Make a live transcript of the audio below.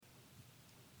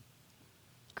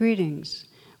Greetings.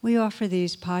 We offer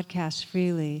these podcasts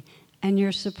freely, and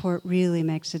your support really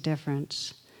makes a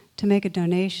difference. To make a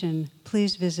donation,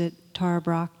 please visit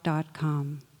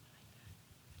tarabrach.com.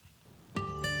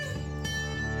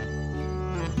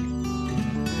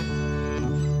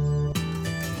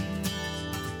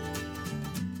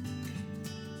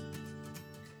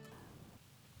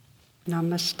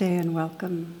 Namaste and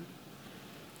welcome.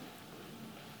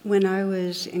 When I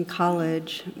was in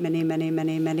college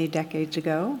many decades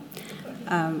ago,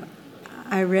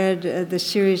 I read the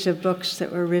series of books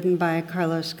that were written by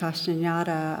Carlos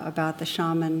Castaneda about the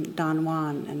shaman Don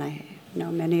Juan, and I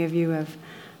know many of you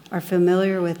are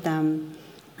familiar with them,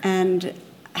 and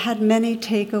had many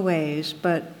takeaways,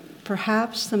 but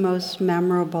perhaps the most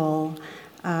memorable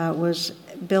was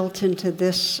built into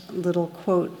this little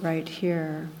quote right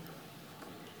here.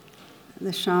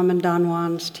 The shaman Don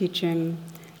Juan's teaching,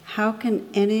 "How can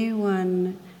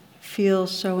anyone feel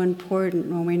so important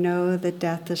when we know that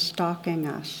death is stalking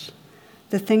us?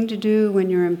 The thing to do when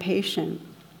you're impatient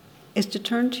is to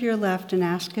turn to your left and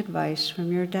ask advice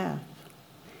from your death.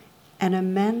 An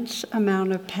immense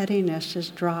amount of pettiness is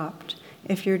dropped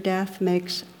if your death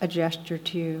makes a gesture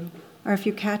to you, or if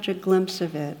you catch a glimpse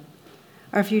of it,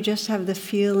 or if you just have the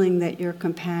feeling that your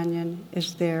companion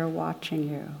is there watching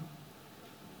you.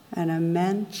 An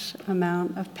immense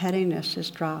amount of pettiness is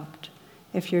dropped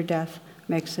if your death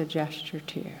makes a gesture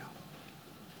to you."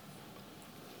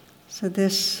 So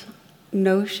this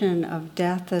notion of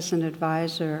death as an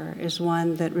advisor is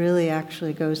one that really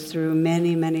actually goes through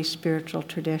many spiritual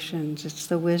traditions. It's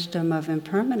the wisdom of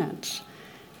impermanence.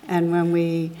 And when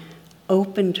we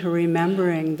open to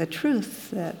remembering the truth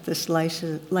that this life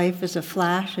is a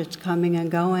flash, it's coming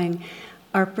and going,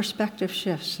 our perspective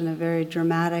shifts in a very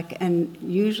dramatic and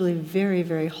usually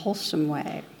very wholesome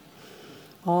way.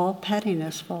 All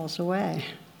pettiness falls away.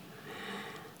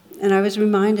 And I was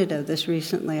reminded of this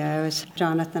recently.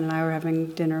 Jonathan and I were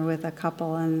having dinner with a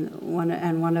couple, and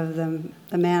one of them,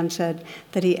 the man, said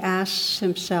that he asks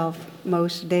himself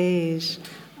most days,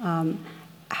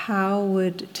 how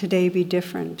would today be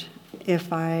different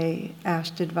if I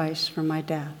asked advice for my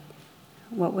death?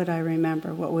 What would I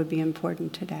remember? What would be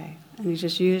important today? And he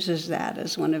just uses that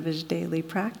as one of his daily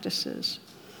practices.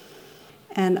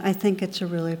 And I think it's a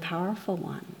really powerful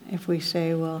one. If we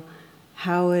say, well,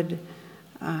 how would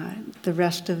the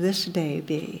rest of this day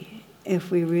be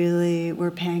if we really were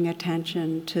paying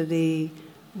attention to the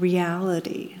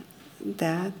reality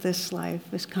that this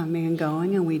life is coming and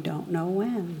going and we don't know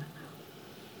when?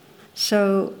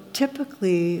 So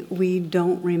typically, we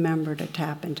don't remember to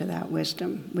tap into that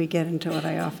wisdom. We get into what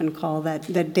I often call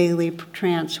that daily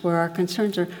trance, where our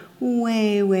concerns are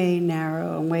way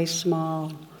narrow and way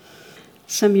small.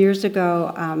 Some years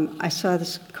ago, I saw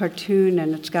this cartoon,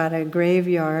 and it's got a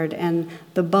graveyard, and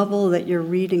the bubble that you're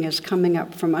reading is coming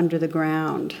up from under the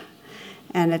ground.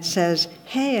 And it says,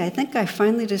 "Hey, I think I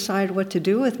finally decided what to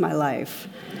do with my life."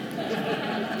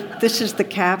 This is the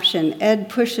caption: "Ed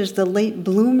pushes the late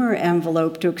bloomer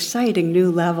envelope to exciting new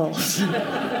levels."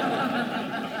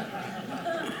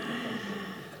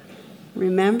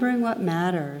 Remembering what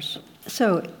matters.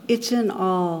 So it's in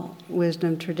all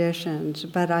wisdom traditions,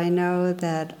 but I know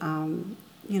that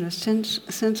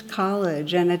since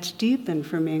college, and it's deepened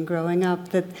for me in growing up,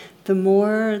 that the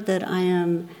more that I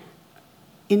am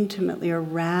intimately or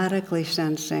radically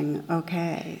sensing,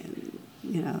 okay,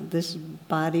 this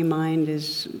body-mind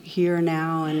is here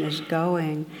now and is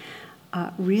going,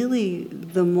 really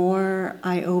the more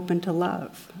I open to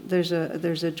love. There's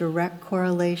a direct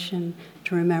correlation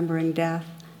to remembering death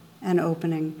and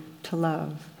opening to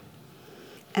love.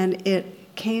 And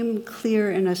it came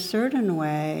clear in a certain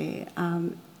way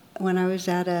when I was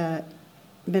at a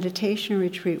meditation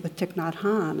retreat with Thich Nhat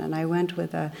Hanh, and I went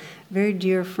with a very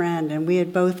dear friend, and we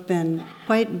had both been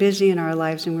quite busy in our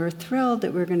lives, and we were thrilled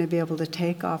that we were going to be able to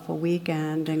take off a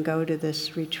weekend and go to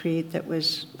this retreat that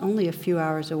was only a few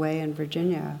hours away in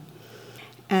Virginia.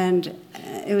 And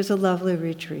it was a lovely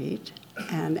retreat,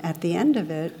 and at the end of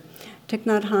it, Thich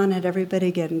Nhat Hanh had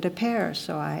everybody get into pairs,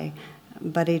 so I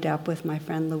buddied up with my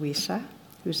friend Louisa,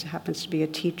 who happens to be a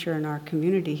teacher in our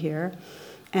community here,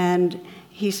 and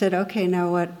he said, okay, now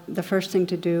what the first thing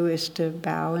to do is to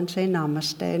bow and say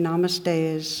namaste.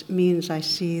 Namaste means I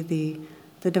see the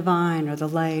divine or the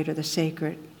light or the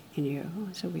sacred in you.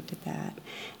 So we did that.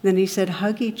 And then he said,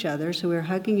 hug each other. So we were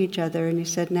hugging each other, and he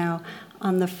said, now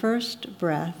on the first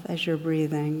breath, as you're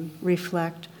breathing,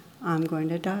 reflect, I'm going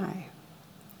to die.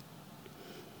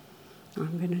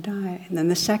 I'm going to die. And then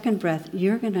the second breath,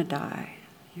 you're going to die.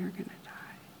 You're going to die.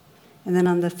 And then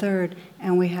on the third,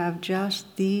 and we have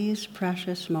just these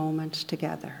precious moments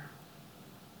together.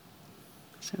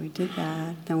 So we did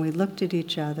that. Then we looked at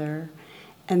each other,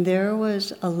 and there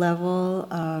was a level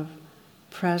of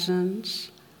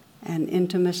presence and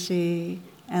intimacy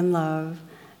and love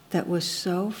that was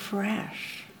so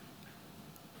fresh.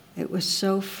 It was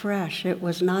so fresh. It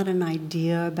was not an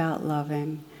idea about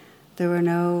loving. There were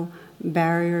no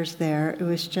barriers there. It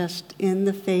was just in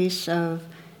the face of,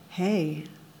 hey,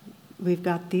 we've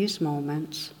got these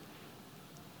moments.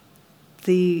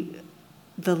 The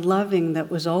loving that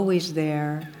was always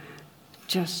there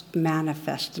just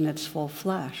manifest in its full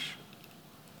flesh.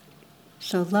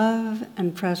 So love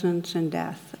and presence and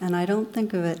death. And I don't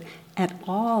think of it at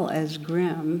all as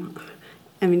grim.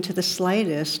 I mean, to the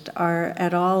slightest, or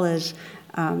at all as,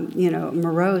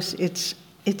 morose. It's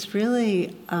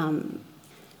really,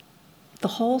 the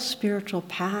whole spiritual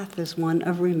path is one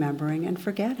of remembering and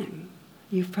forgetting.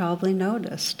 You've probably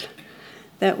noticed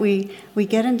that we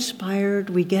get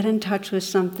inspired, we get in touch with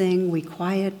something, we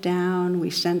quiet down, we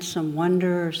sense some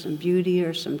wonder or some beauty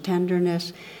or some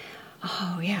tenderness.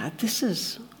 Oh yeah, this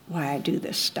is why I do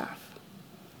this stuff.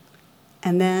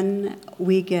 And then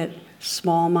we get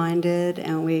small-minded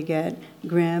and we get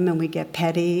grim and we get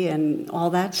petty and all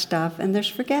that stuff, and there's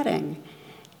forgetting.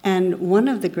 And one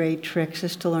of the great tricks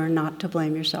is to learn not to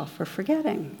blame yourself for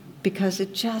forgetting, because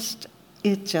it just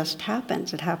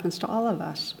happens. It happens to all of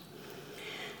us.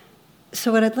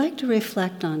 So what I'd like to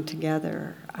reflect on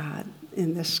together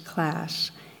in this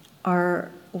class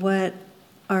are what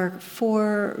are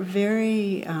four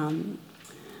very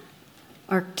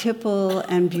archetypal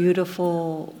and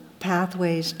beautiful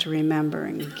pathways to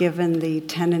remembering, given the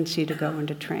tendency to go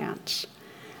into trance.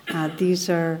 These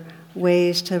are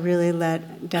ways to really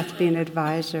let death be an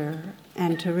advisor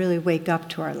and to really wake up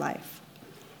to our life.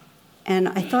 And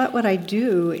I thought what I'd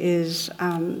do is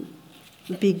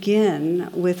begin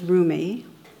with Rumi,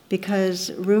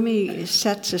 because Rumi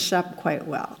sets us up quite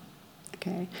well.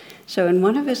 Okay, so in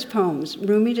one of his poems,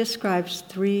 Rumi describes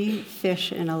 3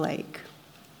 fish in a lake.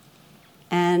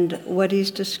 And what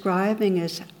he's describing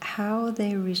is how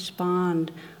they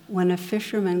respond when a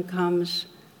fisherman comes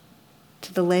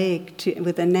to the lake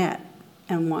with a net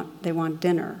and they want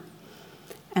dinner.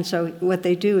 And so what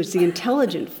they do is the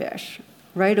intelligent fish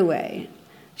right away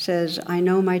says, I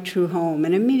know my true home,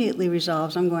 and immediately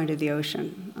resolves, I'm going to the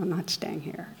ocean. I'm not staying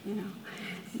here.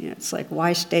 It's like,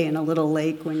 why stay in a little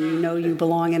lake when you know you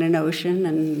belong in an ocean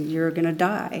and you're going to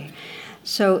die?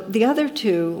 So the other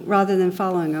 2, rather than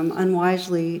following them,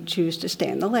 unwisely choose to stay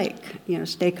in the lake.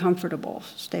 Stay comfortable,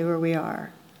 stay where we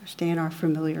are, stay in our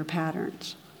familiar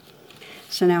patterns.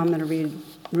 So now I'm going to read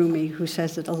Rumi, who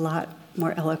says it a lot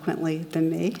more eloquently than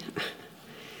me.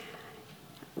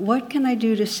 What can I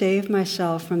do to save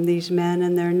myself from these men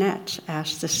and their nets?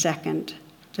 Asked the second,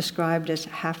 described as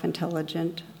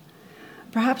half-intelligent.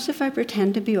 Perhaps if I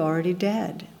pretend to be already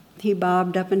dead. He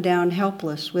bobbed up and down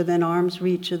helpless within arm's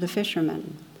reach of the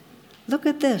fisherman. Look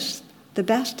at this. The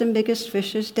best and biggest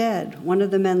fish is dead. One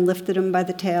of the men lifted him by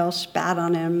the tail, spat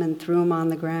on him, and threw him on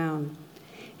the ground.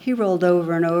 He rolled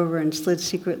over and over and slid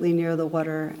secretly near the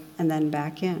water and then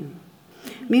back in.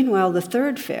 Meanwhile, the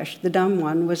third fish, the dumb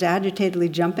one, was agitatedly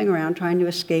jumping around trying to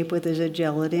escape with his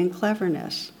agility and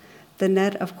cleverness. The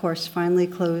net, of course, finally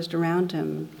closed around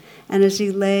him, and as he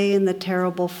lay in the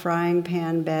terrible frying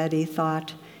pan bed, he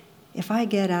thought, if I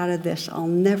get out of this, I'll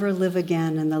never live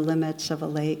again in the limits of a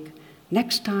lake.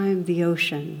 Next time, the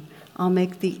ocean. I'll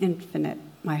make the infinite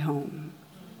my home.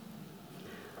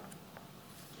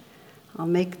 I'll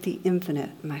make the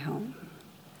infinite my home.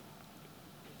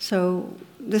 So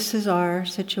this is our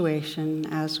situation.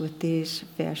 As with these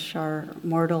fish, our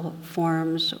mortal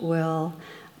forms will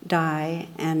die,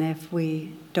 and if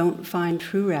we don't find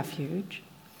true refuge,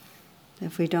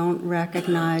 if we don't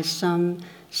recognize some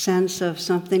sense of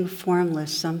something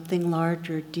formless, something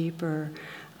larger, deeper,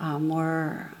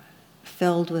 more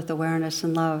filled with awareness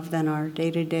and love than our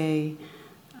day-to-day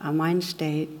mind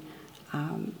state,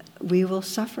 we will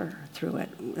suffer through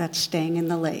it. That's staying in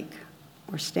the lake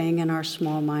or staying in our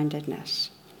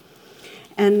small-mindedness.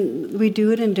 And we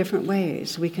do it in different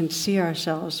ways. We can see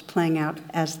ourselves playing out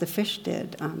as the fish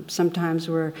did. Sometimes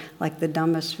we're like the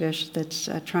dumbest fish that's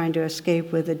trying to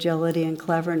escape with agility and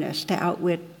cleverness to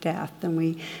outwit death. And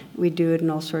we do it in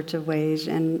all sorts of ways,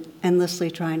 and endlessly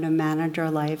trying to manage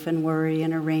our life and worry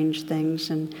and arrange things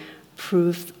and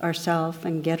prove ourselves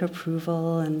and get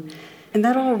approval. And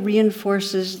that all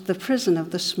reinforces the prison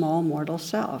of the small mortal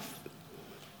self.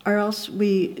 Or else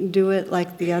we do it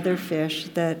like the other fish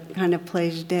that kind of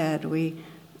plays dead. We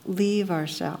leave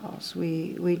ourselves.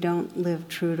 We don't live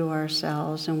true to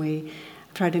ourselves, and we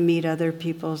try to meet other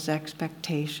people's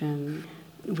expectation.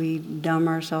 we dumb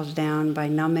ourselves down by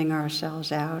numbing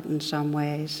ourselves out in some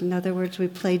ways. In other words, we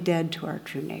play dead to our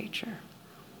true nature.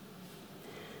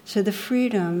 So the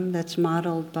freedom that's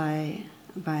modeled by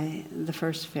the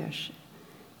first fish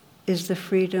is the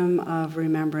freedom of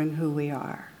remembering who we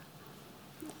are,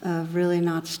 of really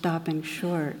not stopping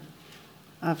short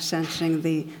of sensing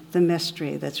the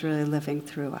mystery that's really living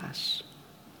through us.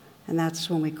 And that's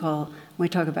when we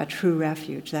talk about true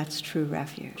refuge, that's true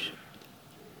refuge.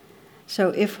 So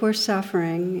if we're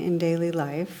suffering in daily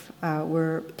life,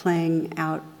 we're playing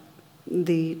out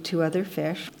the two other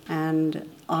fish, and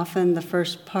often the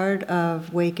first part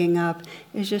of waking up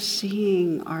is just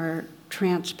seeing our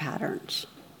trance patterns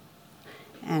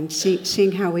and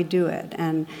seeing how we do it.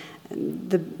 And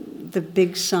the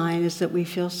big sign is that we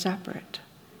feel separate.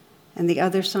 And the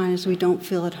other sign is we don't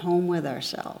feel at home with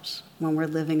ourselves when we're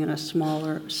living in a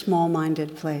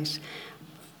small-minded place.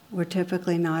 We're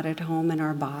typically not at home in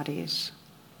our bodies.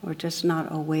 We're just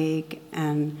not awake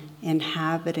and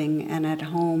inhabiting and at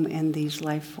home in these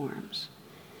life forms.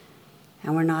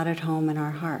 And we're not at home in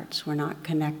our hearts. We're not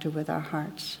connected with our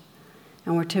hearts.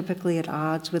 And we're typically at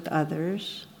odds with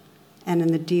others. And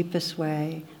in the deepest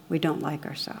way, we don't like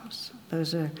ourselves.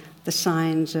 Those are the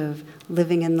signs of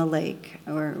living in the lake,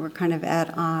 or we're kind of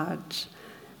at odds.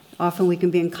 Often we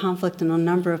can be in conflict in a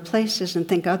number of places and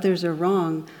think others are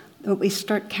wrong, but we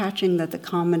start catching that the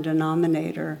common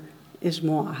denominator is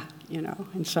moi,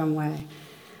 in some way.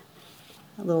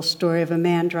 A little story of a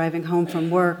man driving home from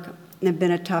work. It had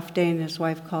been a tough day, and his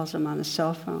wife calls him on his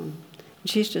cell phone. And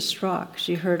she's distraught.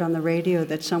 She heard on the radio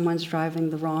that someone's driving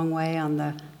the wrong way on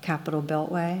the Capitol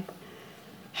Beltway.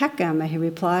 Heck, Emma, he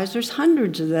replies, there's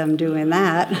hundreds of them doing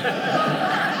that.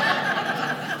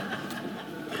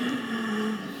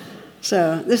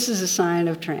 So this is a sign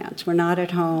of trance. We're not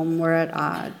at home, we're at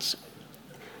odds.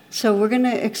 So we're going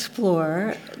to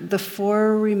explore the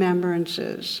 4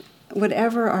 remembrances,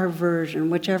 whatever our version,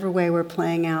 whichever way we're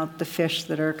playing out the fish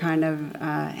that are kind of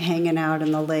hanging out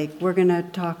in the lake. We're going to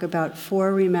talk about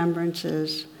 4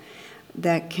 remembrances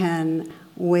that can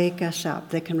wake us up,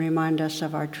 that can remind us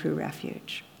of our true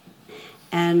refuge.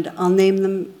 And I'll name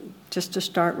them just to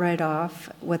start right off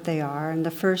what they are. And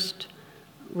the first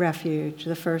refuge,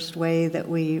 the first way that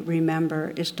we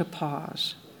remember is to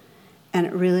pause. And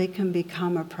it really can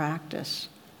become a practice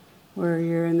where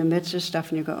you're in the midst of stuff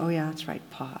and you go, oh yeah, that's right,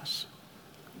 pause.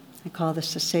 I call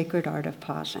this the sacred art of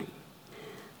pausing.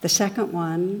 The second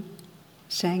one,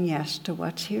 saying yes to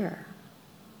what's here.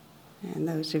 And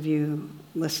those of you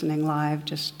listening live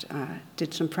just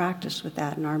did some practice with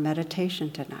that in our meditation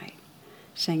tonight,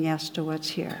 saying yes to what's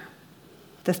here.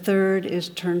 The third is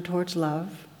turn towards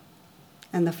love,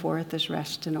 and the fourth is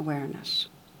rest in awareness.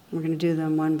 We're going to do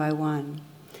them one by one.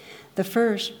 The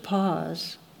first,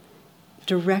 pause,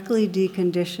 directly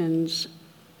deconditions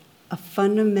a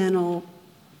fundamental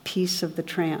piece of the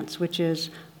trance, which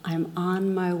is, I'm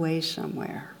on my way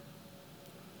somewhere.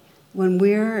 When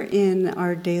we're in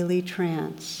our daily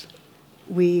trance,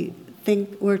 we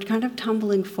think we're kind of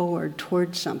tumbling forward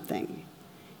towards something.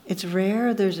 It's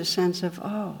rare there's a sense of,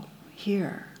 oh,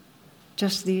 here,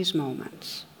 just these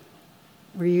moments.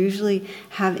 We usually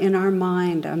have in our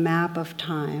mind a map of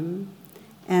time,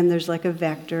 and there's like a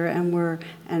vector,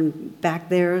 and back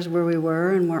there is where we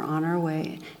were, and we're on our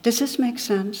way. Does this make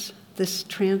sense? This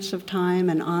trance of time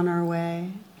and on our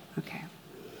way? Okay.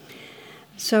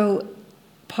 So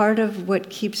part of what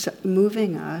keeps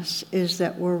moving us is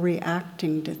that we're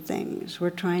reacting to things. We're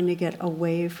trying to get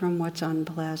away from what's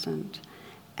unpleasant,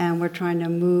 and we're trying to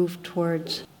move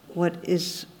towards what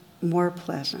is more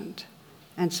pleasant.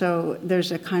 And so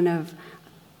there's a kind of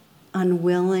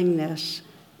unwillingness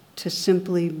to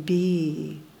simply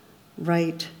be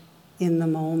right in the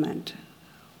moment.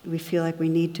 We feel like we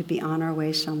need to be on our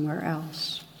way somewhere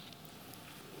else.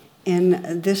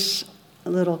 In this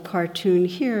little cartoon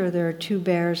here, there are 2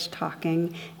 bears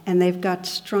talking, and they've got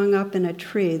strung up in a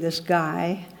tree this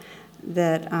guy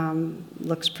that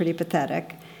looks pretty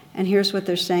pathetic. And here's what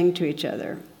they're saying to each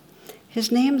other. His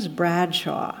name's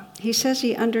Bradshaw. He says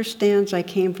he understands I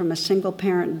came from a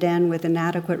single-parent den with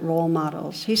inadequate role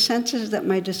models. He senses that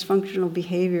my dysfunctional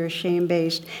behavior is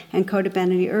shame-based, and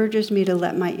codependent urges me to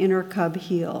let my inner cub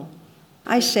heal.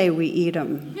 I say we eat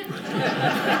him.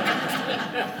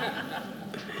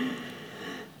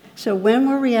 So when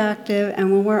we're reactive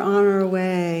and when we're on our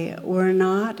way, we're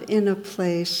not in a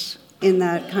place in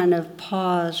that kind of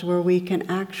pause where we can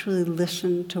actually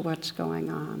listen to what's going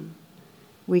on.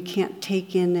 We can't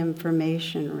take in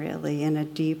information really in a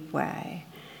deep way.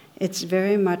 It's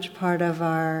very much part of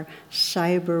our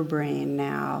cyber brain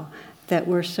now that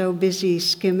we're so busy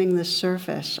skimming the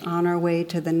surface on our way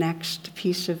to the next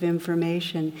piece of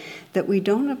information that we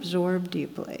don't absorb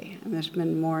deeply. And there's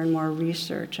been more and more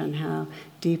research on how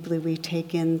deeply we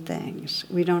take in things.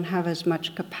 We don't have as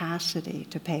much capacity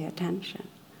to pay attention.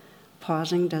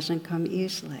 Pausing doesn't come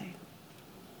easily.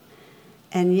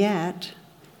 And yet,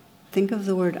 think of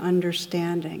the word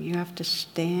understanding. You have to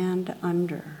stand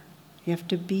under. You have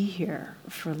to be here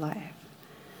for life.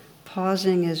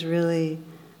 Pausing is really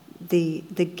the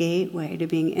gateway to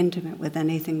being intimate with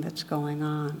anything that's going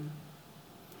on.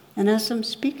 And as I'm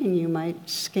speaking, you might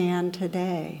scan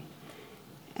today.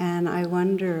 And I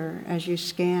wonder, as you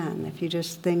scan, if you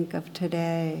just think of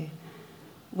today,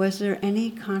 was there any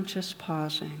conscious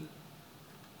pausing?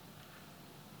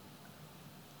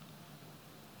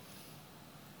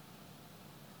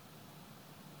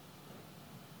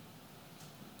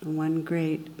 One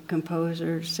great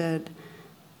composer said,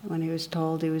 when he was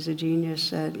told he was a genius,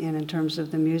 said, in terms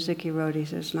of the music he wrote, he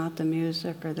says, not the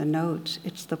music or the notes,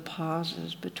 it's the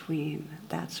pauses between.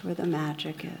 That's where the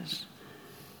magic is.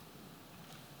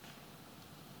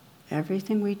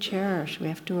 Everything we cherish, we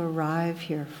have to arrive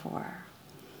here for.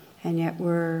 And yet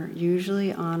we're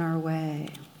usually on our way.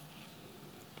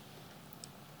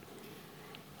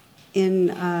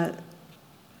 In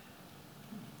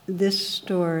this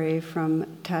story from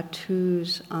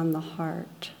Tattoos on the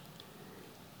Heart,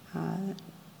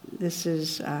 this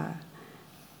is a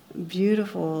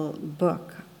beautiful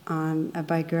book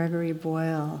by Gregory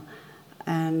Boyle.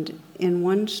 And in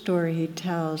one story he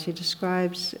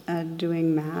describes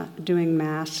doing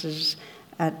masses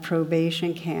at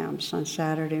probation camps on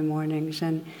Saturday mornings.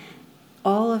 And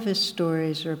all of his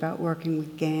stories are about working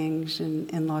with gangs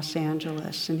in Los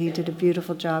Angeles. And he did a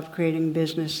beautiful job creating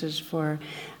businesses for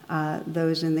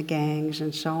those in the gangs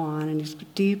and so on, and his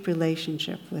deep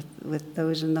relationship with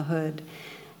those in the hood.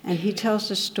 And he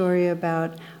tells a story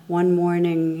about one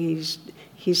morning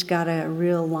he's got a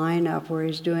real lineup where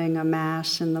he's doing a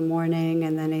mass in the morning,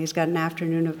 and then he's got an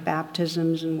afternoon of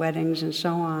baptisms and weddings and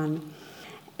so on.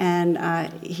 And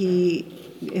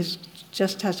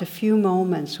just has a few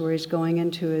moments where he's going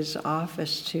into his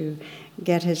office to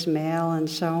get his mail and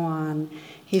so on.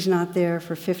 He's not there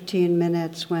for 15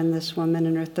 minutes when this woman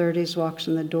in her 30s walks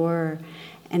in the door,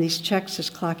 and he checks his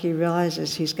clock. He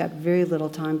realizes he's got very little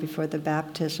time before the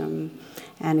baptism,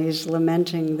 and he's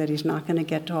lamenting that he's not going to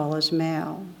get to all his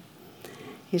mail.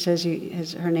 He says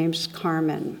her name's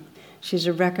Carmen. She's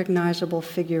a recognizable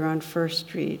figure on First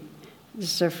Street.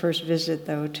 This is our first visit,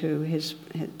 though, to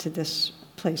this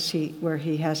place where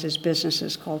he has his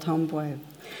businesses called Homeboy.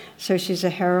 So she's a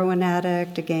heroin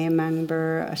addict, a gay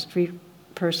member, a street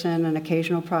person, an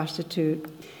occasional prostitute,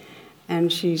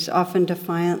 and she's often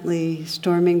defiantly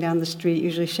storming down the street,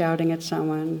 usually shouting at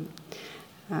someone.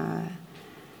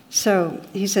 So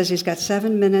he says he's got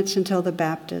 7 minutes until the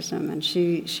baptism, and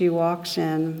she walks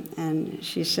in and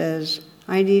she says,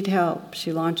 I need help.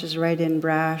 She launches right in,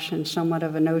 brash and somewhat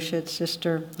of a no-shit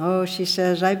sister. Oh, she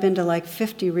says, I've been to like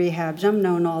 50 rehabs. I'm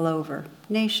known all over,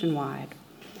 nationwide.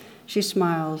 She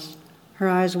smiles. Her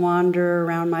eyes wander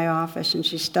around my office, and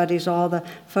she studies all the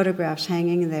photographs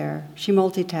hanging there. She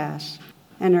multitasks,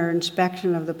 and her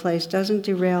inspection of the place doesn't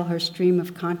derail her stream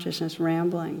of consciousness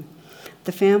rambling.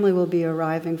 The family will be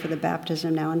arriving for the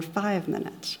baptism now in 5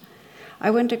 minutes.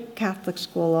 I went to Catholic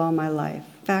school all my life.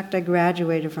 In fact, I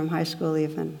graduated from high school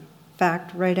even. In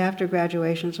fact, right after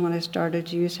graduation is when I started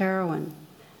to use heroin.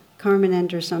 Carmen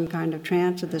enters some kind of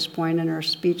trance at this point, and her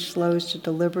speech slows to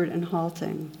deliberate and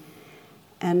halting.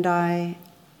 And I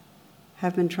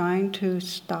have been trying to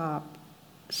stop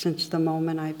since the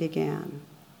moment I began.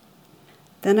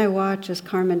 Then I watch as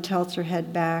Carmen tilts her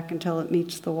head back until it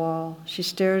meets the wall. She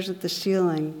stares at the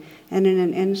ceiling, and in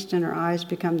an instant her eyes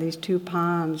become these two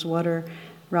ponds, water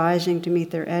rising to meet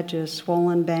their edges,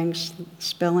 swollen banks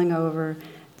spilling over.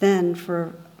 Then,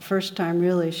 for first time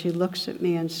really, she looks at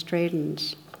me and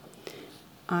straightens.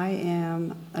 I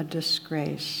am a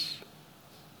disgrace.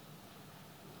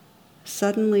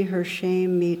 Suddenly her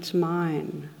shame meets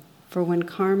mine, for when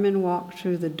Carmen walked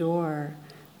through the door,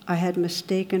 I had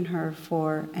mistaken her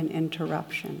for an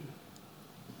interruption.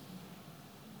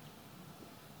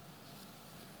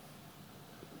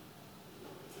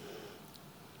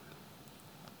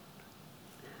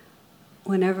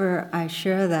 Whenever I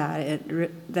share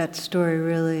that story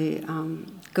really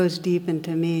goes deep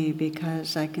into me,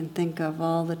 because I can think of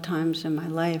all the times in my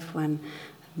life when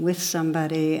I'm with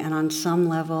somebody and on some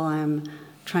level I'm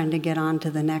trying to get on to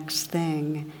the next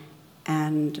thing,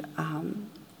 and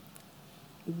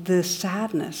the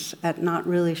sadness at not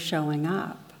really showing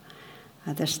up.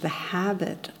 There's the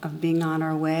habit of being on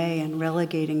our way and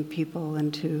relegating people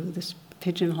into this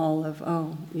pigeonhole of,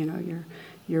 oh,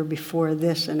 you're before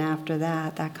this and after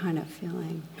that kind of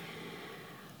feeling.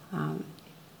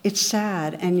 It's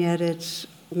sad, and yet it's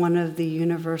one of the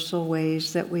universal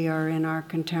ways that we are in our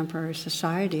contemporary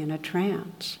society, in a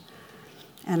trance.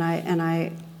 And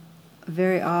I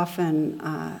very often,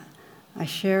 I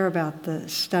share about the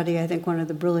study. I think one of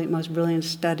the most brilliant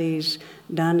studies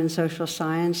done in social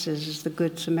sciences is the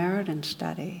Good Samaritan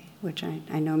study, which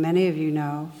I know many of you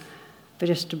know. But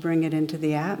just to bring it into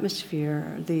the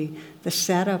atmosphere, the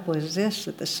setup was this,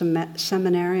 that the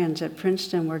seminarians at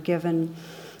Princeton were given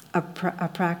a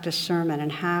practice sermon,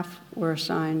 and half were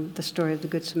assigned the story of the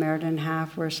Good Samaritan, and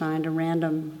half were assigned a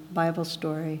random Bible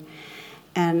story.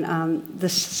 And the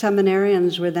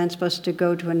seminarians were then supposed to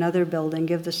go to another building,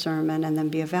 give the sermon, and then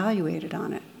be evaluated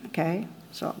on it, okay?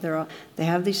 So they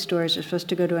have these stories. They're supposed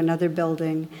to go to another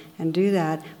building and do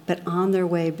that, but on their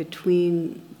way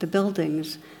between the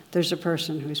buildings, there's a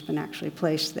person who's been actually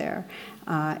placed there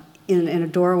in a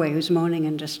doorway who's moaning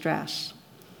in distress.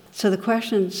 So the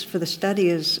questions for the study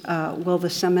is, will the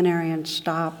seminarians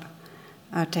stop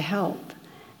to help?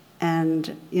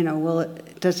 And,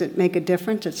 does it make a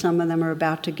difference that some of them are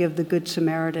about to give the Good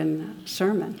Samaritan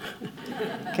sermon?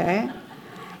 Okay?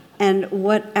 And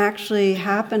what actually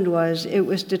happened was it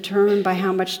was determined by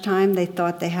how much time they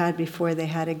thought they had before they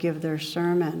had to give their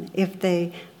sermon. If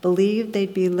they believed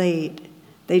they'd be late,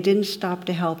 they didn't stop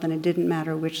to help, and it didn't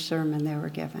matter which sermon they were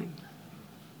giving.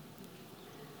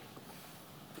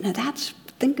 Now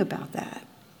think about that.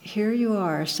 Here you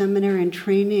are, a seminarian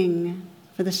training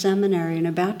for the seminary and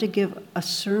about to give a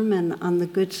sermon on the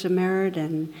Good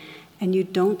Samaritan, and you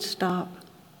don't stop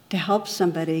to help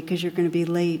somebody because you're going to be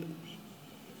late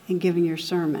in giving your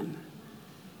sermon.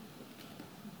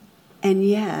 And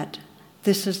yet,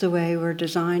 this is the way we're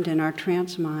designed in our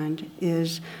trance mind,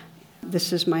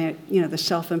 this is my, the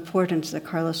self-importance that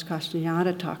Carlos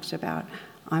Castaneda talks about.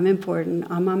 I'm important,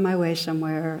 I'm on my way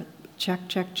somewhere, check,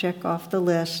 check, check off the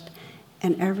list,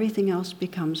 and everything else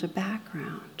becomes a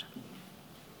background.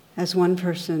 As one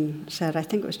person said, I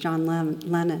think it was John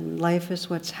Lennon, life is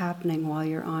what's happening while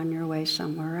you're on your way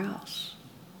somewhere else.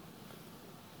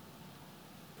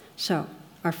 So,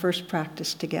 our first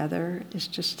practice together is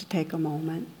just to take a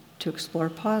moment to explore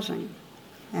pausing.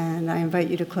 And I invite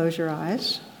you to close your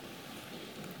eyes.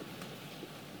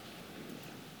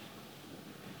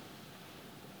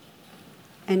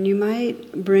 And you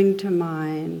might bring to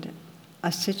mind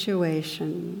a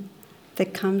situation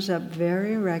that comes up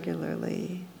very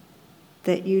regularly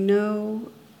that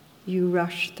you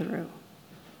rush through.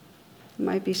 It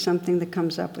might be something that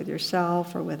comes up with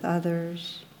yourself or with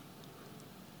others,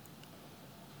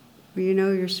 where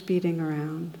you're speeding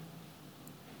around.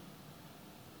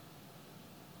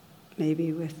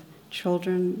 Maybe with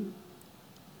children,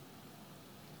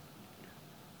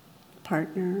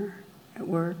 partner, at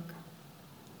work.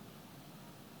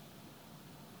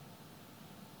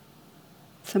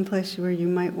 Someplace where you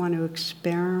might want to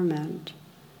experiment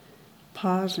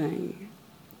pausing.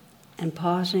 And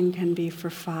pausing can be for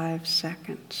 5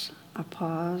 seconds. A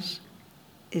pause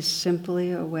is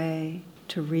simply a way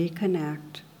to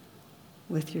reconnect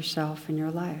with yourself and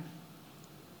your life.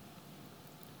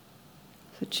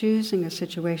 So choosing a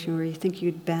situation where you think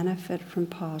you'd benefit from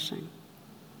pausing.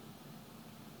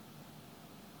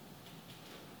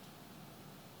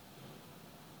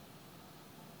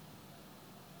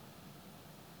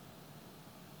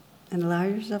 And allow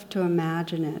yourself to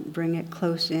imagine it, bring it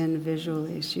close in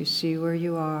visually so you see where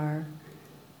you are,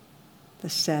 the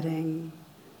setting,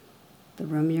 the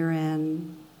room you're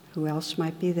in, who else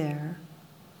might be there.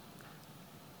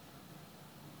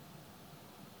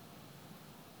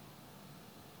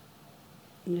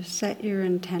 And just set your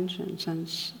intention,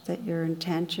 sense that your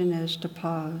intention is to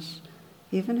pause,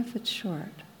 even if it's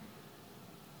short.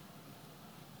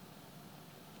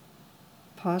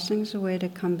 Pausing is a way to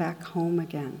come back home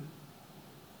again,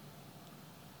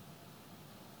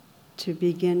 to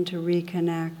begin to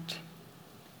reconnect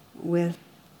with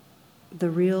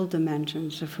the real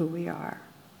dimensions of who we are,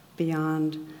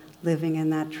 beyond living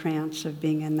in that trance of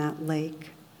being in that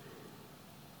lake,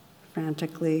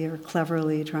 frantically or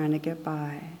cleverly trying to get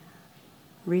by.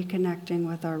 Reconnecting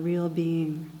with our real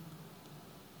being.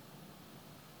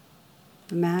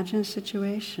 Imagine a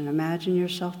situation. Imagine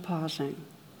yourself pausing,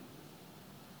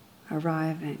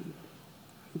 arriving,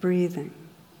 breathing.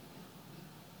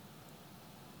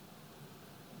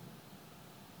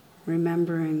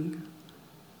 Remembering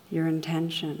your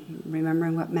intention,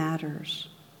 remembering what matters,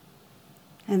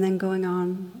 and then going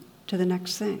on to the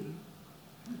next thing,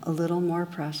 a little more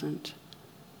present,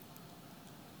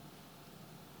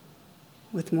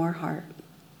 with more heart,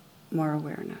 more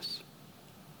awareness.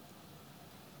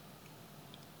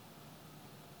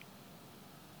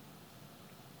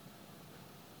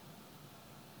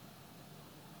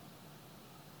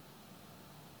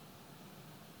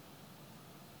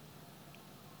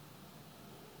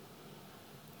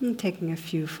 And taking a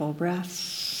few full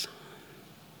breaths.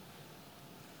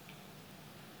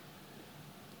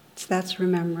 So that's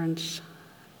remembrance,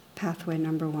 pathway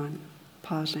number 1,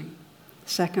 pausing.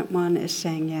 Second one is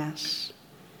saying yes.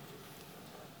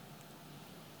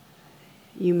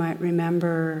 You might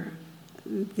remember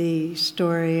the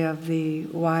story of the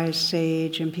wise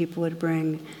sage, and people would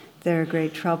bring their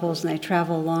great troubles, and they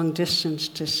travel a long distance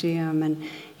to see him, and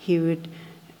he would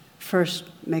first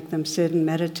make them sit and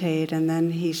meditate, and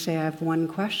then he'd say, I have one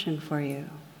question for you.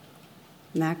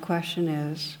 And that question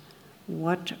is,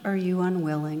 what are you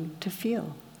unwilling to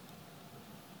feel?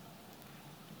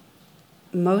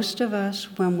 Most of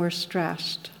us, when we're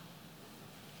stressed,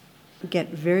 get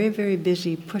very, very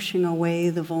busy pushing away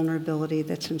the vulnerability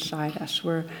that's inside us.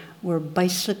 We're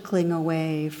bicycling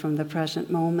away from the present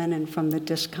moment and from the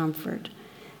discomfort.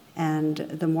 And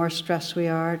the more stressed we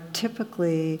are,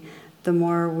 typically, the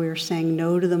more we're saying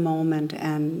no to the moment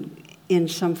and in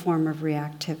some form of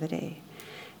reactivity.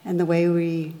 And the way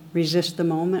we resist the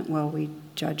moment, well, we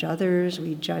judge others,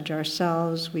 we judge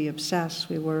ourselves, we obsess,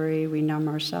 we worry, we numb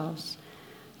ourselves.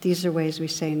 These are ways we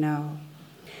say no.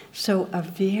 So a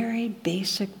very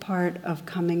basic part of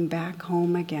coming back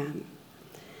home again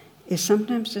is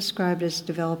sometimes described as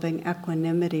developing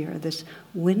equanimity, or this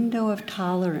window of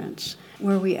tolerance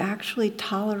where we actually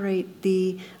tolerate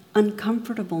the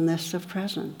uncomfortableness of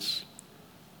presence,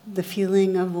 the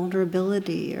feeling of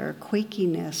vulnerability or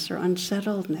quakiness or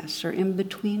unsettledness or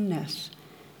in-betweenness,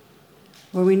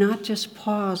 where we not just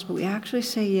pause, but we actually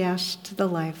say yes to the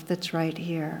life that's right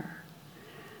here.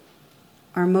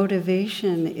 Our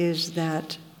motivation is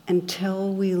that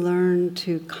until we learn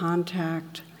to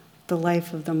contact the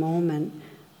life of the moment,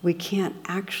 we can't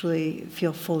actually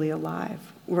feel fully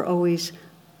alive. We're always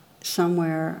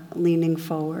somewhere leaning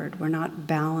forward. We're not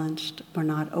balanced. We're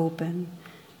not open.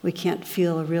 We can't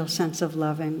feel a real sense of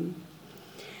loving.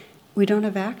 We don't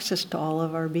have access to all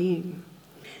of our being.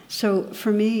 So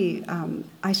for me,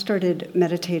 I started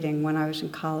meditating when I was in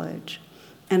college.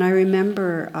 And I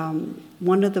remember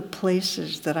one of the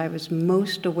places that I was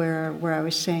most aware of where I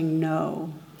was saying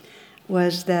no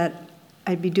was that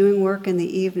I'd be doing work in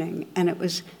the evening, and it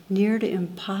was near to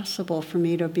impossible for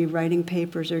me to be writing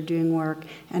papers or doing work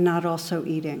and not also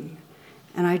eating.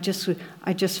 And I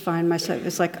just find myself,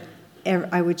 it's like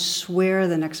I would swear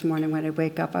the next morning when I'd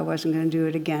wake up I wasn't going to do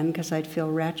it again because I'd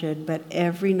feel wretched. But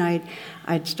every night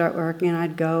I'd start working and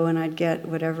I'd go and I'd get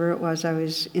whatever it was I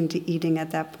was into eating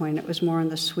at that point. It was more on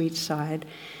the sweet side.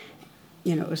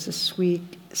 You know, it was the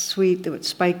sweet that would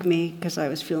spike me because I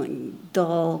was feeling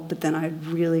dull, but then I'd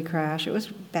really crash. It was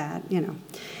bad, you know.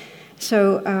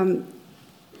 So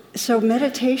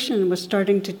meditation was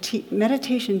starting to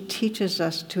meditation teaches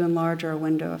us to enlarge our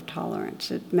window of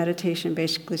tolerance. Meditation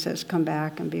basically says, come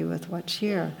back and be with what's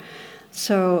here.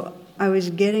 So I was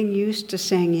getting used to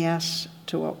saying yes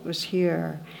to what was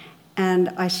here. And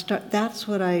that's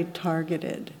what I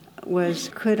targeted, was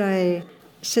could I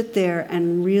sit there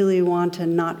and really want to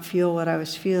not feel what I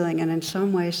was feeling, and in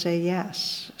some way say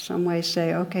yes. Some way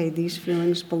say, okay, these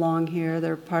feelings belong here.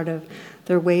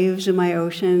 They're waves in my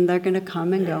ocean. They're going to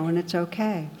come and go, and it's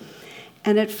okay.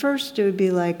 And at first, it would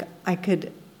be like I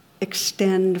could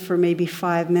extend for maybe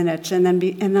 5 minutes, and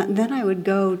then I would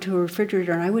go to a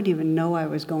refrigerator, and I wouldn't even know I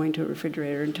was going to a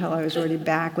refrigerator until I was already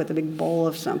back with a big bowl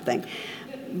of something.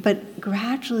 But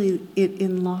gradually, it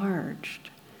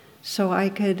enlarged, so I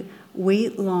could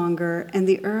wait longer, and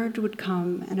the urge would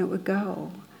come and it would go.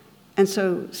 And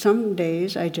so some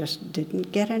days I just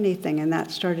didn't get anything, and that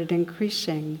started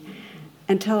increasing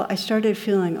until I started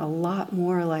feeling a lot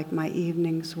more like my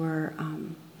evenings were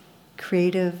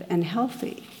creative and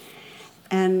healthy.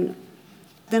 And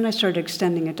then I started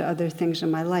extending it to other things in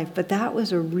my life. But that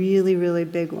was a really, really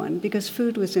big one, because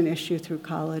food was an issue through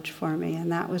college for me,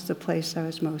 and that was the place I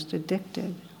was most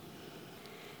addicted.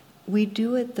 We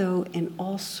do it, though, in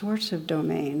all sorts of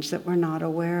domains that we're not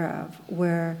aware of,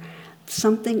 where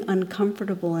something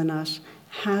uncomfortable in us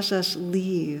has us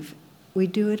leave. We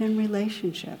do it in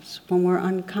relationships. When we're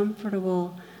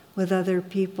uncomfortable with other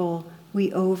people, we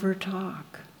overtalk.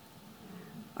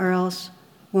 Or else,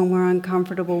 when we're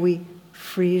uncomfortable, we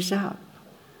freeze up.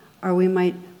 Or we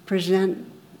might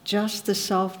present just the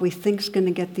self we think is going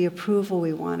to get the approval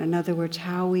we want. In other words,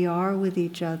 how we are with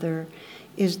each other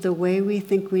is the way we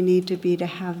think we need to be to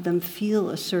have them feel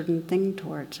a certain thing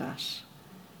towards us.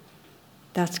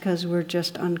 That's because we're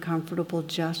just uncomfortable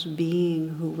just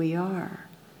being who we are.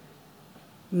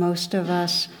 Most of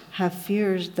us have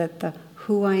fears that the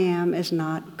who I am is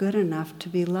not good enough to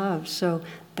be loved. So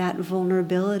that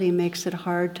vulnerability makes it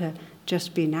hard to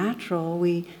just be natural.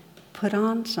 We put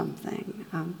on something.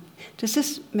 Does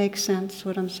this make sense,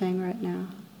 what I'm saying right now?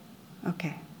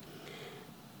 Okay.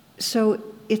 So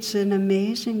it's an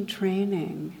amazing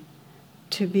training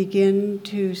to begin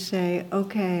to say,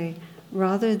 okay,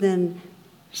 rather than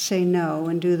say no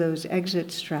and do those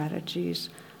exit strategies,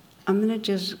 I'm going to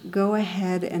just go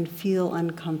ahead and feel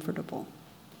uncomfortable.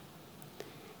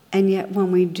 And yet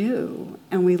when we do,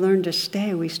 and we learn to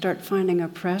stay, we start finding a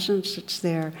presence that's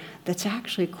there that's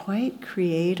actually quite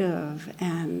creative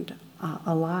and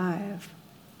alive.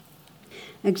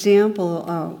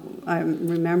 Example, I'm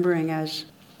remembering as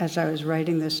I was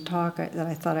writing this talk that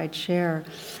I thought I'd share,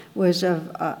 was of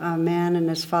a man and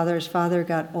his father. His father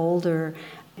got older.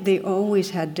 They always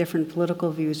had different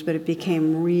political views, but it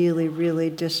became really, really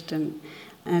distant.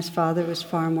 And his father was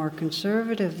far more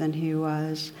conservative than he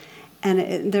was.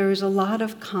 And there was a lot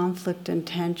of conflict and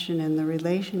tension in the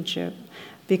relationship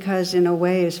because, in a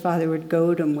way, his father would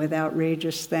goad him with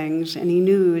outrageous things, and he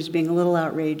knew he was being a little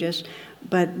outrageous,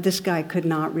 but this guy could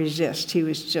not resist. He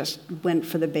was just went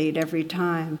for the bait every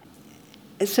time.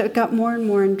 So it got more and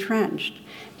more entrenched.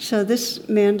 So this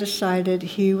man decided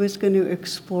he was going to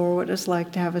explore what it was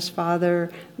like to have his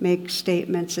father make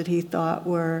statements that he thought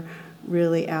were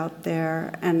really out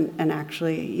there and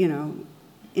actually,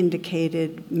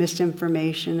 indicated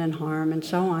misinformation and harm and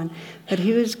so on. But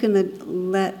he was going to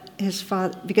let his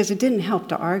father, because it didn't help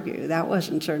to argue. That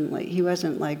wasn't certainly, he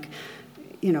wasn't like,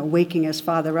 waking his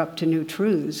father up to new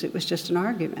truths. It was just an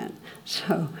argument.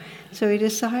 So he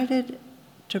decided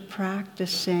to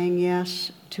practice saying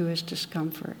yes to his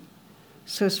discomfort.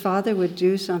 So his father would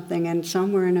do something, and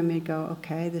somewhere in him he'd go,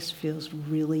 okay, this feels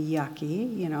really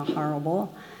yucky,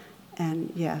 horrible.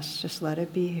 And yes, just let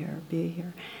it be here.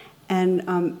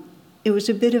 And it was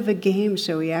a bit of a game,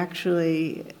 so he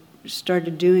actually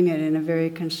started doing it in a very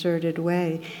concerted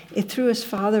way. It threw his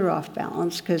father off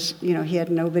balance because, he had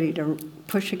nobody to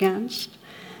push against.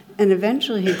 And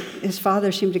eventually his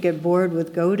father seemed to get bored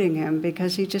with goading him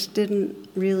because he just didn't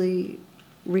really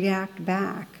react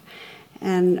back.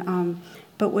 And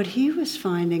but what he was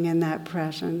finding in that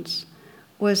presence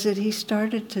was that he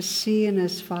started to see in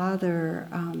his father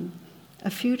a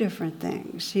few different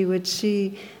things. He would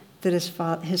see that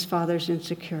his father's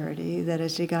insecurity, that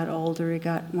as he got older, he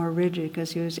got more rigid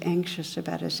because he was anxious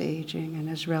about his aging and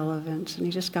his relevance, and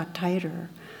he just got tighter.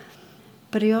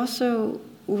 But he also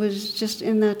was just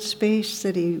in that space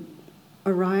that he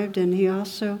arrived in. He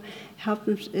also helped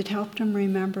him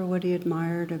remember what he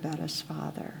admired about his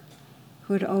father,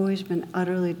 who had always been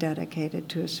utterly dedicated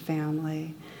to his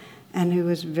family, and who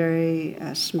was a very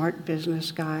smart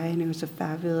business guy, and he was a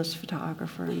fabulous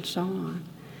photographer, and so on.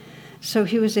 So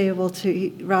he was able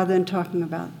to, rather than talking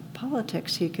about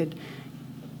politics, he could,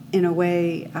 in a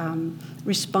way,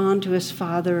 respond to his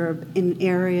father in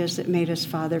areas that made his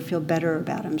father feel better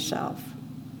about himself.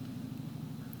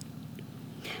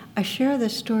 I share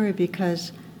this story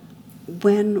because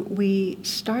when we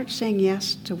start saying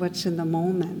yes to what's in the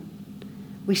moment,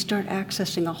 we start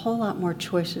accessing a whole lot more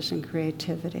choices and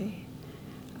creativity.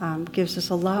 Gives us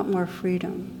a lot more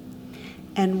freedom.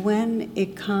 And when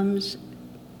it comes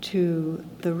to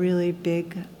the really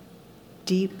big,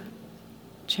 deep,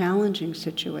 challenging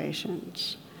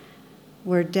situations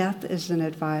where death is an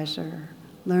advisor,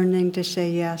 learning to say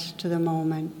yes to the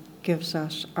moment gives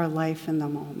us our life in the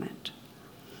moment.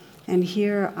 And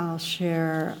here I'll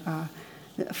share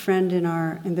a friend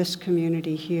in this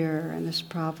community here, and this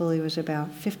probably was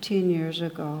about 15 years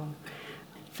ago,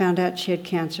 found out she had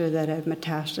cancer that had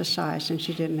metastasized and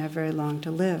she didn't have very long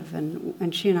to live,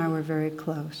 and she and I were very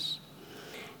close.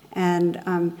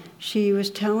 And she was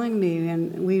telling me,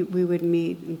 and we would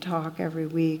meet and talk every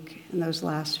week in those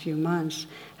last few months,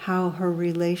 how her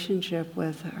relationship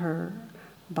with her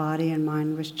body and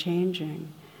mind was changing.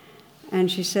 And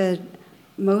she said,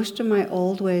 most of my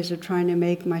old ways of trying to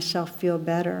make myself feel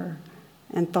better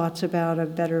and thoughts about a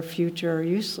better future are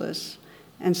useless.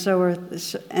 And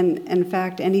in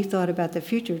fact, any thought about the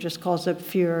future just calls up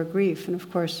fear or grief. And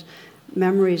of course,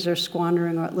 memories are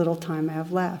squandering what little time I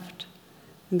have left.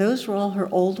 And those were all her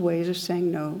old ways of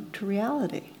saying no to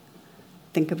reality.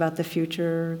 Think about the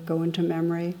future, go into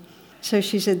memory. So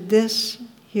she said, this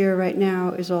here right now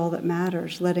is all that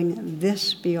matters, letting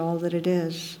this be all that it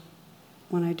is.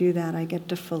 When I do that, I get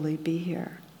to fully be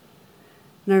here.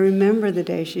 And I remember the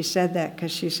day she said that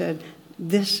because she said,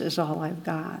 this is all I've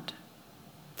got.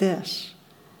 This.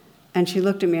 And she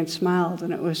looked at me and smiled,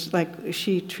 and it was like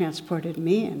she transported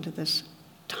me into this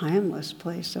timeless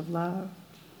place of love.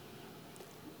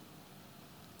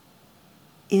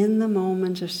 In the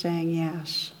moments of saying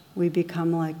yes, we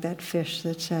become like that fish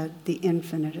that said, the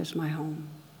infinite is my home.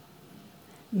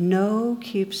 No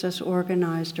keeps us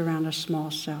organized around a small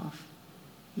self.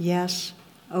 Yes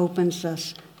opens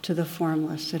us to the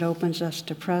formless. It opens us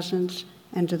to presence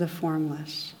and to the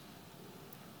formless.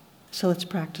 So let's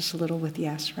practice a little with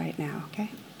yes right now, okay?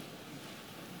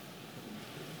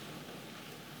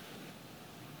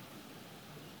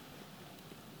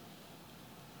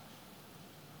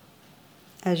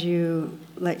 As you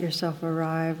let yourself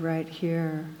arrive right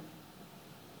here,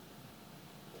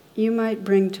 you might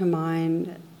bring to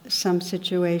mind some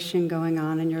situation going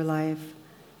on in your life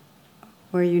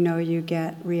where you know you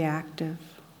get reactive.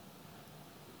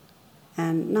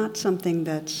 And not something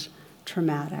that's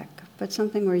traumatic, but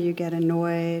something where you get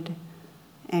annoyed,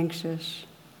 anxious.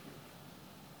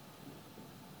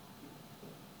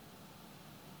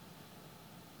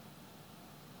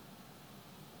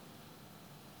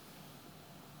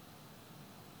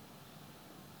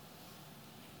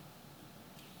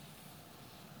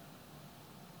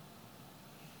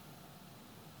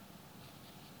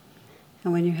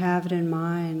 And when you have it in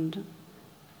mind,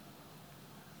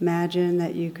 imagine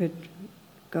that you could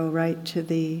go right to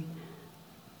the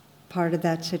part of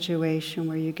that situation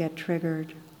where you get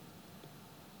triggered.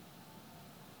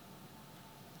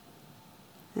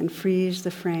 And freeze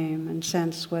the frame and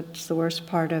sense what's the worst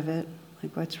part of it,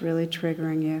 like what's really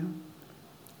triggering you,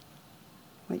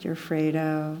 what you're afraid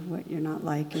of, what you're not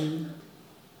liking.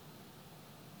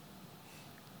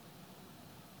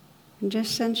 And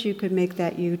just sense you could make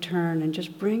that U-turn and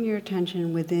just bring your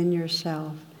attention within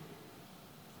yourself,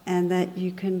 and that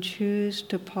you can choose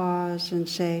to pause and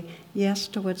say yes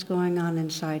to what's going on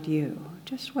inside you.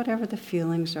 Just whatever the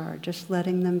feelings are, just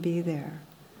letting them be there.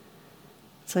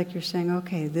 It's like you're saying,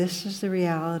 okay, this is the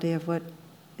reality of what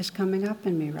is coming up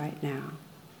in me right now.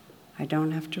 I don't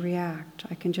have to react.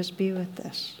 I can just be with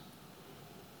this.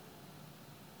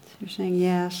 You're saying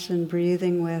yes and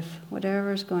breathing with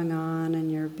whatever's going on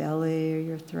in your belly or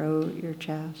your throat, your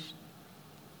chest.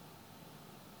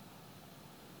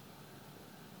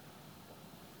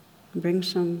 And bring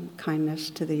some kindness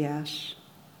to the yes.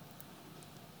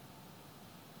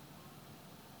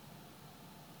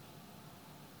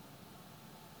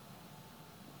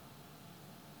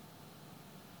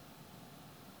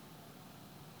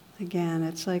 Again,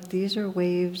 it's like these are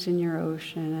waves in your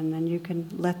ocean, and then you can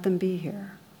let them be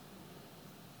here.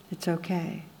 It's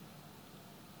okay.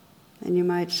 And you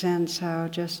might sense how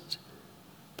just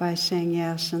by saying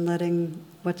yes and letting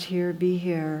what's here be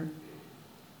here,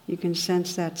 you can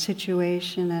sense that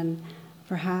situation, and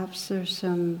perhaps there's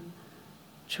some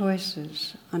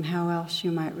choices on how else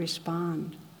you might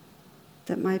respond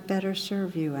that might better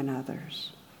serve you and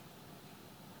others.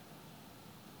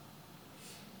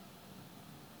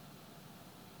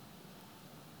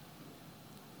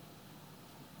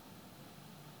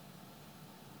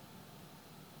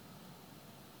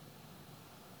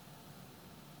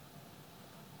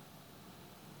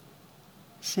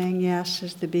 Saying yes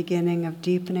is the beginning of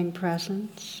deepening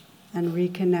presence and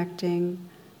reconnecting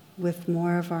with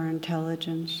more of our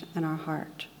intelligence and our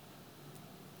heart.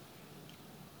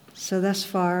 So thus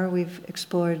far we've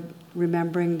explored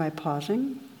remembering by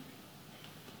pausing,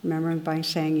 remembering by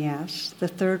saying yes. The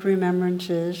third remembrance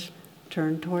is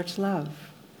turn towards love.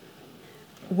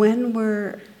 When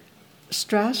we're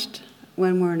stressed,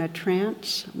 when we're in a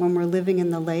trance, when we're living in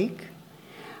the lake,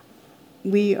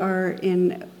 we are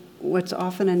in what's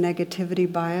often a negativity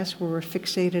bias where we're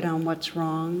fixated on what's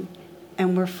wrong,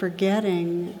 and we're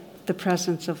forgetting the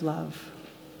presence of love.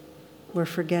 We're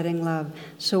forgetting love.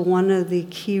 So one of the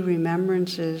key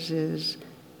remembrances is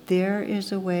there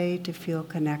is a way to feel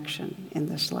connection in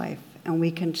this life, and we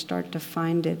can start to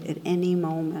find it at any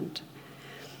moment.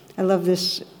 I love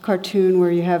this cartoon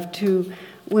where you have two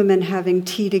women having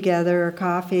tea together or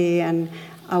coffee, and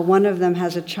one of them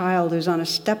has a child who's on a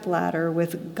stepladder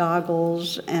with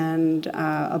goggles and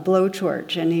a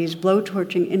blowtorch, and he's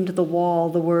blowtorching into the wall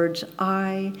the words,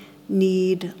 "I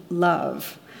need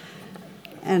love."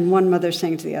 And one mother's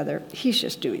saying to the other, "He's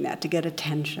just doing that to get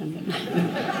attention."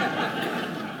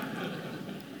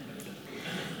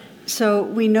 So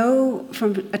we know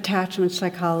from attachment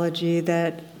psychology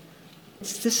that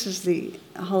this is the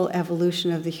whole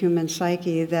evolution of the human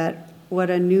psyche, that what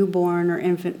a newborn or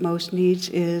infant most needs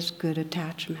is good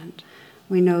attachment.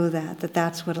 We know that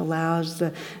that's what allows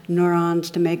the neurons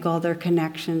to make all their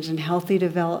connections and healthy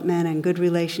development and good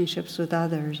relationships with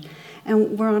others.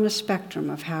 And we're on a spectrum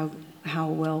of how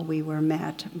well we were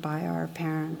met by our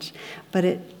parents. But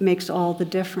it makes all the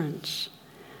difference.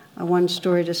 One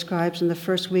story describes in the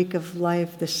first week of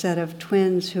life the set of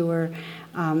twins who were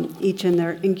each in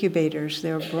their incubators.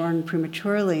 They were born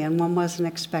prematurely, and one wasn't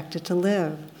expected to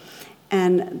live.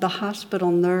 And the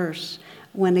hospital nurse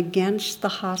went against the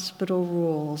hospital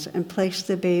rules and placed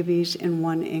the babies in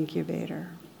one incubator.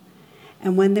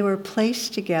 And when they were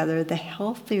placed together, the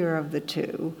healthier of the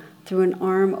two threw an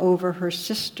arm over her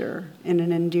sister in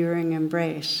an endearing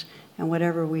embrace. And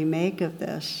whatever we make of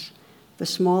this, the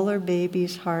smaller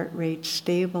baby's heart rate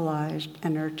stabilized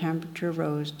and her temperature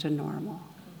rose to normal.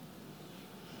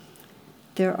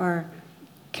 There are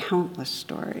countless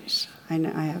stories. I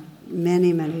have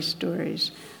many, many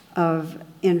stories of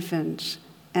infants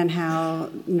and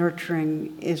how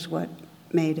nurturing is what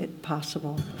made it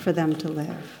possible for them to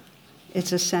live.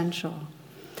 It's essential.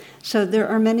 So there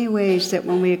are many ways that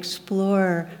when we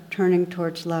explore turning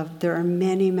towards love, there are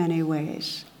many, many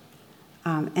ways.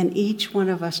 And each one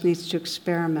of us needs to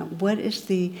experiment. What is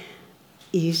the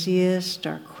easiest,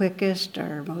 or quickest,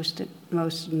 or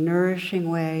most nourishing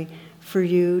way for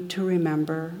you to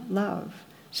remember love?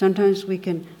 Sometimes we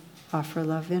can offer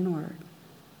love inward.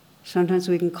 Sometimes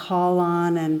we can call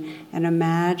on and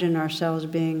imagine ourselves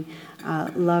being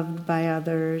loved by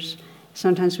others.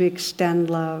 Sometimes we extend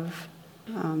love.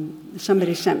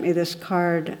 Somebody sent me this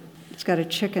card. It's got a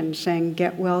chicken saying,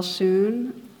 "Get well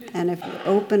soon." And if you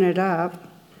open it up,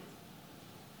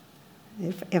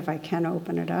 if I can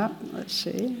open it up, let's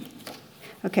see.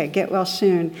 Okay, get well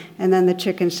soon. And then the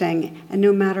chicken saying, "And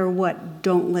no matter what,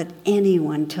 don't let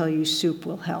anyone tell you soup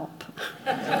will help."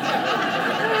 I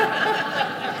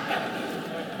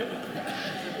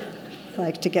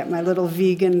like to get my little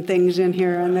vegan things in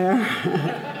here and there.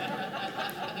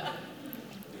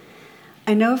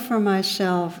 I know for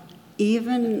myself,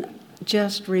 even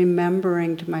just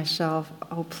remembering to myself,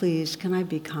 oh, please, can I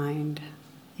be kind?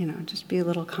 Just be a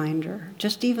little kinder.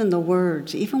 Just even the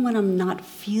words, even when I'm not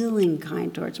feeling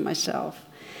kind towards myself,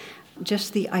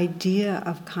 just the idea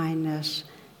of kindness,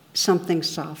 something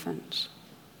softens.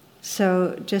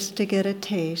 So just to get a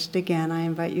taste, again, I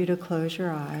invite you to close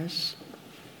your eyes.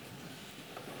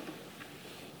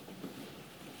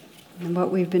 And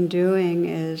what we've been doing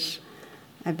is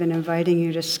I've been inviting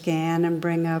you to scan and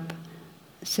bring up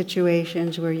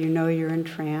situations where you know you're in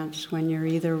trance, when you're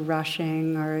either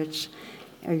rushing or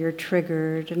you're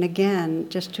triggered. And again,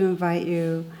 just to invite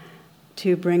you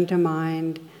to bring to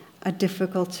mind a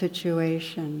difficult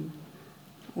situation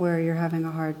where you're having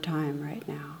a hard time right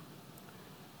now.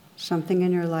 Something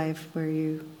in your life where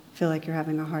you feel like you're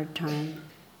having a hard time.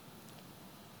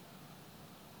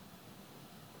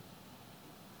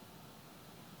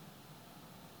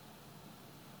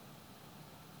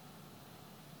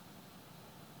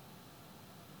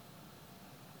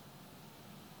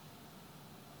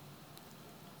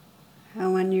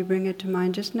 And when you bring it to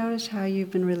mind, just notice how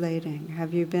you've been relating.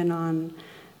 Have you been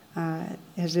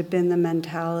has it been the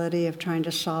mentality of trying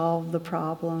to solve the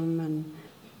problem and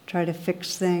try to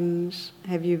fix things?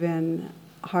 Have you been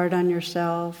hard on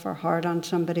yourself or hard on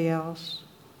somebody else?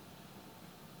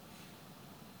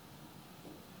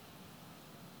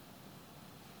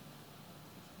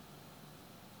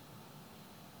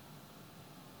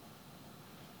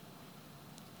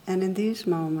 And in these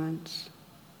moments,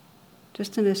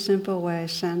 just in a simple way,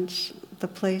 sense the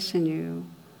place in you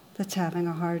that's having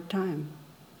a hard time.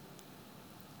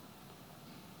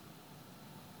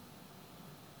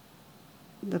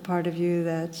 The part of you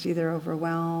that's either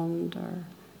overwhelmed or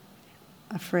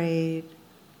afraid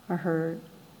or hurt,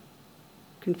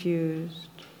 confused,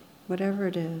 whatever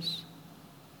it is.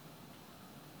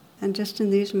 And just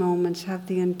in these moments, have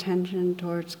the intention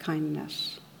towards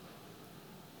kindness.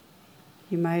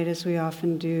 You might, as we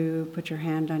often do, put your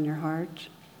hand on your heart.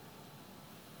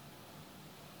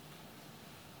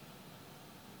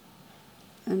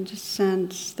 And just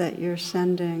sense that you're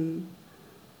sending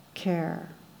care,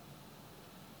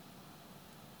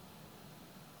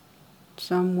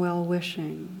 some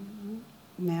well-wishing.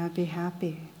 May I be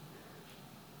happy.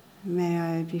 May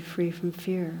I be free from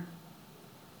fear.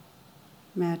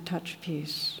 May I touch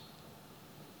peace.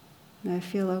 May I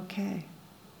feel okay.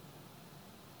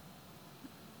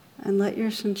 And let your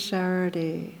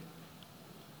sincerity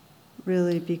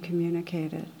really be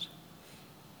communicated.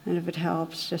 And if it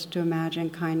helps, just to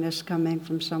imagine kindness coming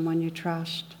from someone you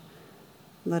trust,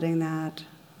 letting that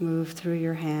move through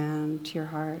your hand to your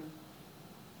heart.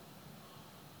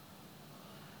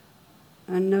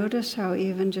 And notice how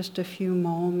even just a few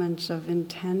moments of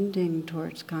intending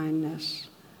towards kindness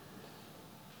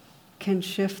can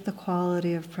shift the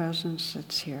quality of presence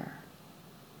that's here.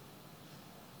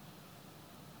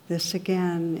 This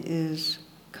again is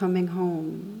coming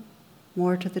home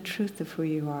more to the truth of who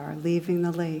you are, leaving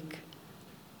the lake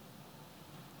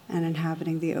and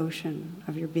inhabiting the ocean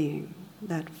of your being,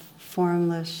 that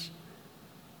formless,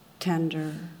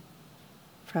 tender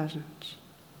presence.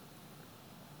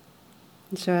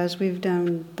 And so as we've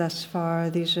done thus far,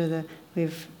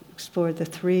 we've explored the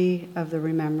 3 of the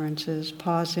remembrances,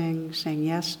 pausing, saying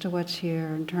yes to what's here,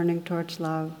 and turning towards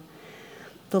love.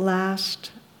 The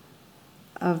last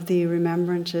of the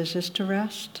remembrances is to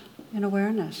rest in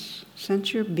awareness,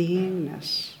 sense your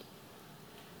beingness.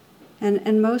 And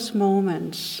in most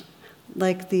moments,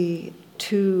 like the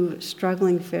 2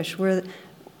 struggling fish, we're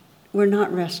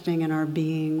not resting in our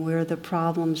being. We're the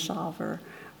problem solver.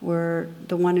 We're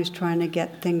the one who's trying to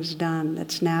get things done,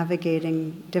 that's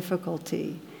navigating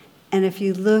difficulty. And if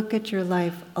you look at your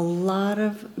life, a lot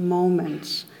of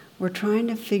moments, we're trying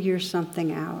to figure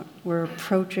something out. We're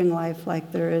approaching life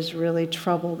like there is really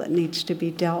trouble that needs to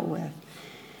be dealt with.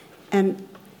 And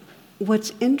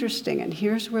what's interesting, and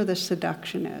here's where the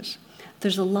seduction is,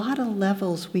 there's a lot of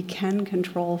levels we can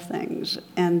control things,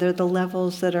 and they're the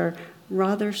levels that are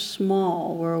rather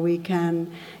small, where we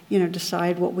can,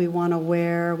 decide what we want to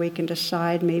wear. We can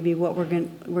decide maybe what we're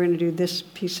going to do this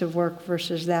piece of work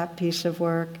versus that piece of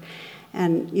work,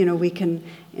 and we can,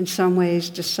 in some ways,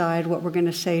 decide what we're going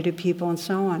to say to people and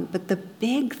so on. But the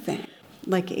big thing,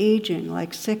 like aging,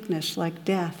 like sickness, like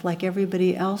death, like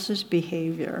everybody else's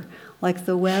behavior, like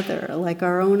the weather, like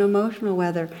our own emotional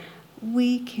weather,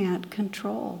 we can't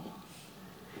control.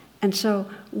 And so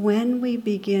when we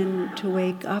begin to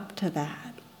wake up to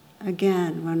that,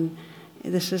 again,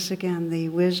 this is again the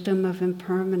wisdom of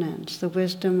impermanence, the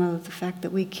wisdom of the fact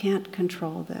that we can't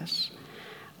control this,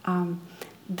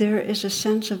 there is a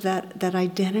sense of that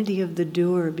identity of the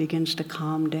doer begins to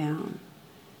calm down.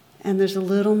 And there's a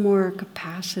little more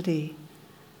capacity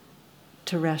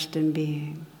to rest in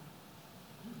being.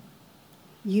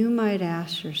 You might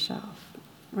ask yourself,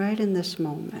 right in this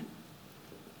moment,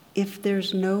 if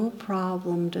there's no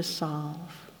problem to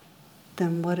solve,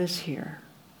 then what is here?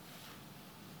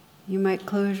 You might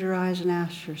close your eyes and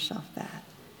ask yourself that.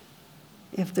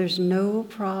 If there's no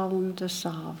problem to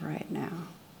solve right now,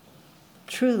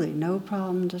 truly no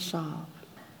problem to solve,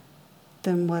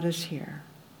 then what is here?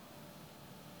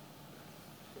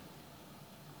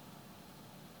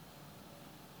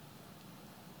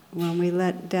 When we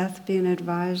let death be an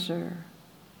advisor,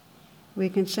 we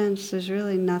can sense there's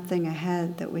really nothing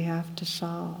ahead that we have to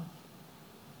solve.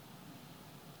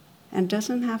 And it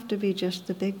doesn't have to be just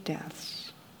the big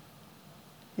deaths.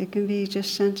 It can be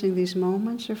just sensing these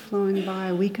moments are flowing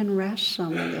by. We can rest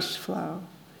some of this flow.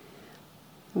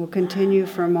 We'll continue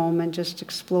for a moment just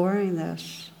exploring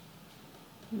this,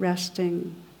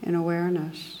 resting in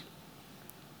awareness.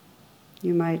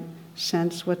 You might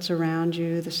sense what's around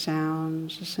you, the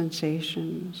sounds, the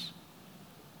sensations,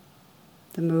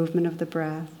 the movement of the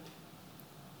breath.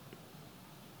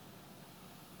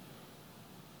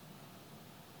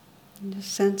 And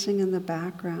just sensing in the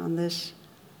background this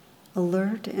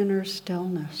alert inner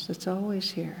stillness that's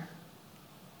always here.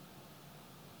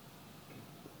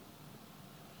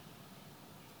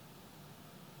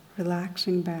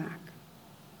 Relaxing back.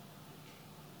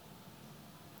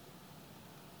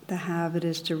 The habit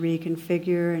is to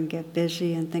reconfigure and get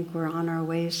busy and think we're on our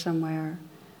way somewhere.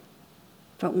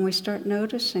 But when we start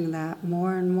noticing that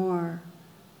more and more,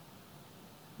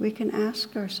 we can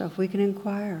ask ourselves, we can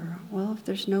inquire, well, if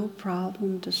there's no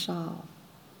problem to solve,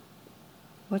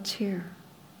 what's here?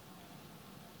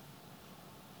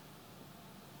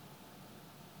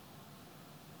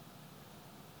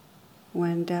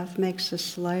 When death makes the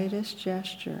slightest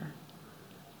gesture,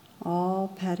 all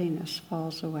pettiness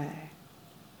falls away.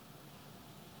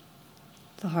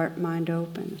 The heart-mind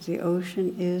opens. The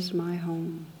ocean is my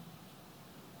home.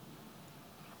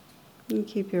 You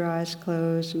keep your eyes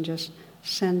closed and just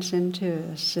sense into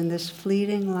this. In this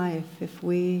fleeting life, if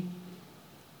we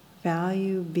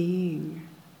value being,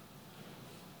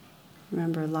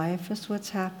 remember, life is what's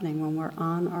happening when we're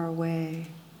on our way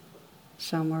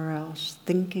somewhere else,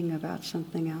 thinking about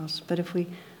something else. But if we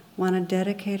want to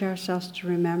dedicate ourselves to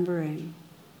remembering,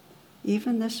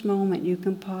 even this moment, you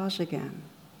can pause again.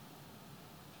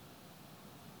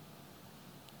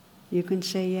 You can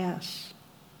say yes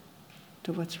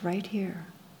to what's right here.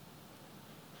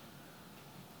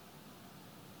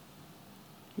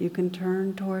 You can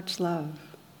turn towards love.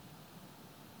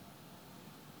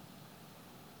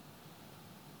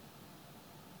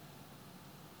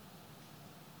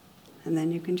 And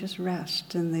then you can just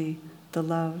rest in the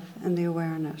love and the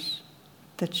awareness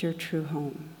that's your true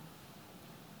home.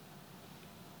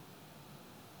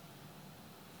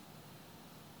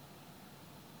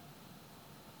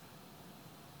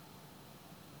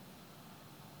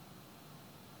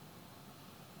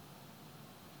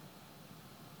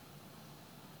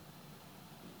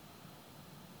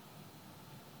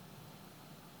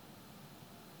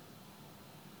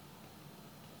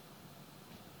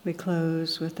 We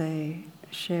close with a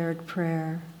shared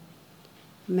prayer.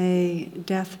 May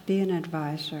death be an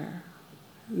advisor.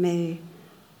 May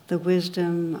the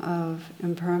wisdom of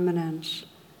impermanence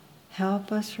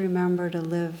help us remember to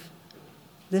live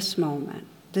this moment,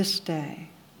 this day,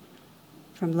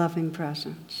 from loving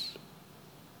presence.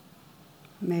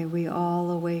 May we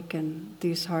all awaken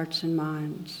these hearts and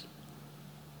minds.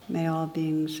 May all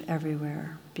beings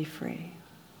everywhere be free.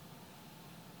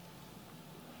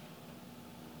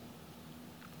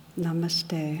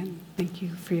 Namaste, and thank you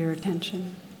for your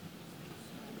attention.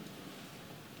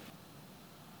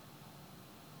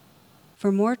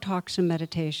 For more talks and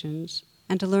meditations,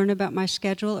 and to learn about my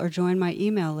schedule or join my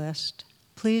email list,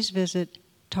 please visit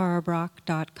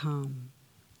tarabrach.com.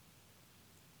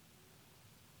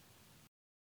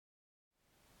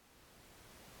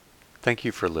 Thank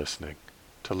you for listening.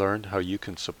 To learn how you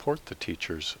can support the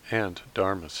teachers and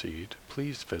Dharma Seed,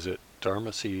 please visit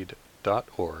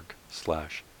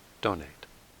dharmaseed.org/donate.